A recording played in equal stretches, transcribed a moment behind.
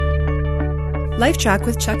LifeTrac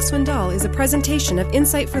with Chuck Swindoll is a presentation of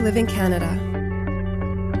Insight for Living Canada.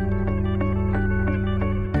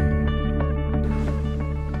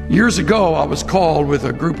 Years ago, I was called with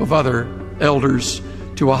a group of other elders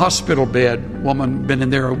to a hospital bed. Woman been in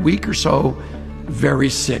there a week or so, very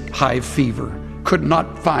sick, high fever. Could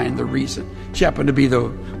not find the reason. She happened to be the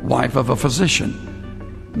wife of a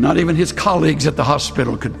physician. Not even his colleagues at the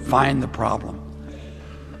hospital could find the problem.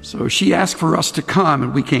 So she asked for us to come,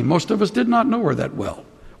 and we came. Most of us did not know her that well.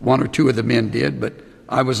 One or two of the men did, but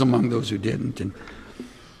I was among those who didn't. And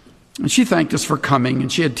she thanked us for coming,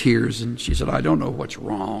 and she had tears, and she said, I don't know what's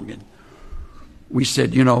wrong. And we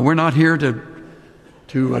said, we're not here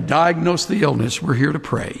to diagnose the illness. We're here to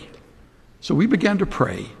pray. So we began to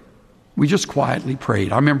pray. We just quietly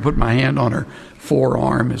prayed. I remember putting my hand on her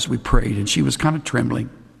forearm as we prayed, and she was kind of trembling.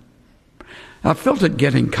 I felt it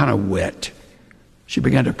getting kind of wet. She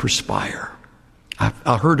began to perspire.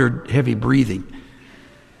 I heard her heavy breathing.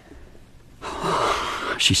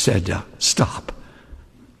 She said, stop.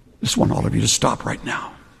 I just want all of you to stop right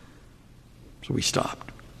now. So we stopped.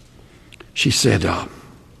 She said, I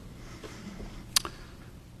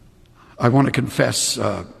want to confess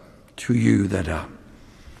to you that,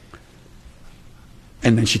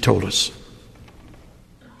 and then she told us,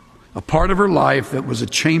 a part of her life that was a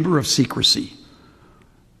chamber of secrecy.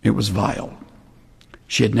 It was vile.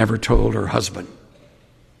 She had never told her husband.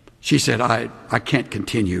 She said, I can't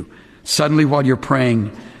continue. Suddenly while you're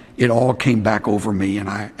praying, it all came back over me, and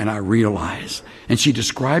I realized. And she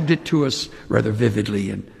described it to us rather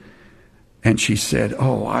vividly, and she said,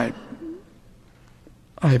 I've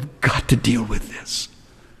got to deal with this.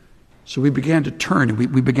 So we began to turn, and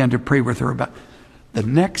we began to pray with her about the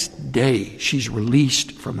next day she's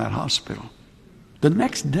released from that hospital. The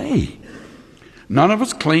next day. None of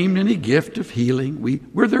us claimed any gift of healing.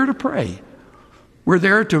 We're there to pray. We're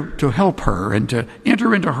there to help her and to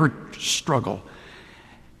enter into her struggle.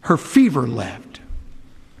 Her fever left.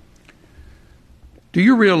 Do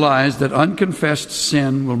you realize that unconfessed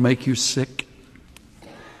sin will make you sick?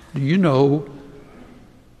 Do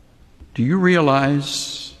you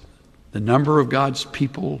realize the number of God's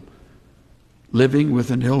people living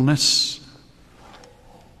with an illness?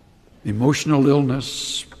 Emotional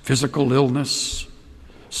illness, physical illness,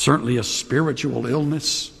 certainly a spiritual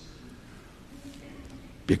illness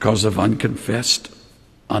because of unconfessed,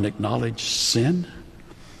 unacknowledged sin.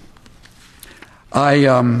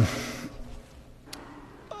 I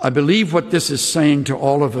believe what this is saying to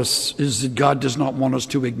all of us is that God does not want us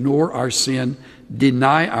to ignore our sin,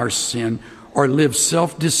 deny our sin, or live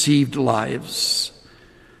self-deceived lives.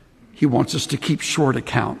 He wants us to keep short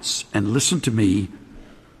accounts. And listen to me,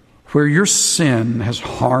 where your sin has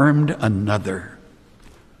harmed another,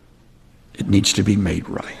 it needs to be made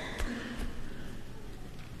right.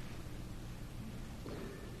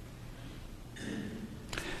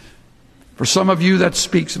 For some of you, that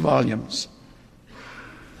speaks volumes.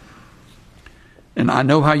 And I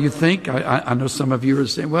know how you think. I know some of you are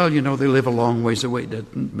saying, well, they live a long ways away. It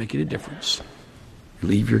doesn't make any difference.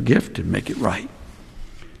 Leave your gift and make it right.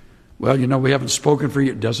 Well, we haven't spoken for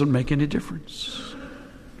you. It doesn't make any difference.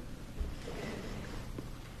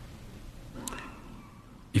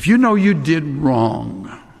 If you know you did wrong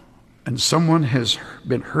and someone has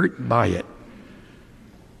been hurt by it,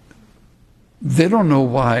 they don't know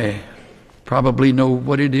why, probably know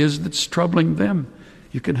what it is that's troubling them.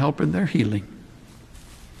 You can help in their healing.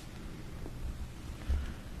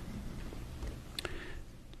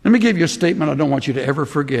 Let me give you a statement I don't want you to ever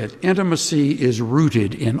forget. Intimacy is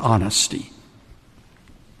rooted in honesty.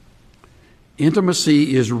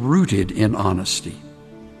 Intimacy is rooted in honesty.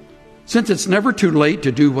 Since it's never too late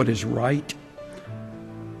to do what is right,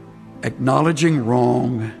 acknowledging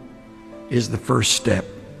wrong is the first step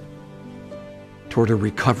toward a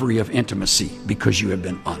recovery of intimacy because you have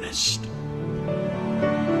been honest.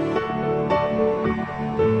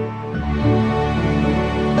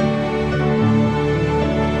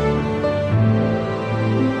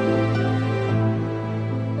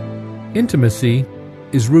 Intimacy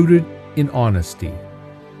is rooted in honesty.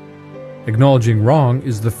 Acknowledging wrong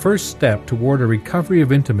is the first step toward a recovery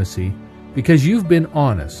of intimacy because you've been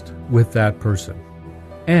honest with that person.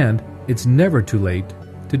 And it's never too late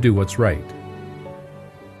to do what's right.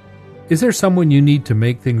 Is there someone you need to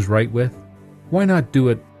make things right with? Why not do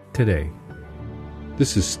it today?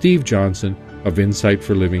 This is Steve Johnson of Insight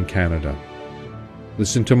for Living Canada.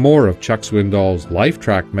 Listen to more of Chuck Swindoll's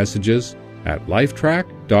LifeTrac messages at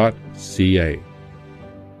lifetrac.ca.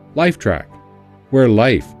 LifeTrac, where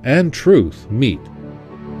life and truth meet.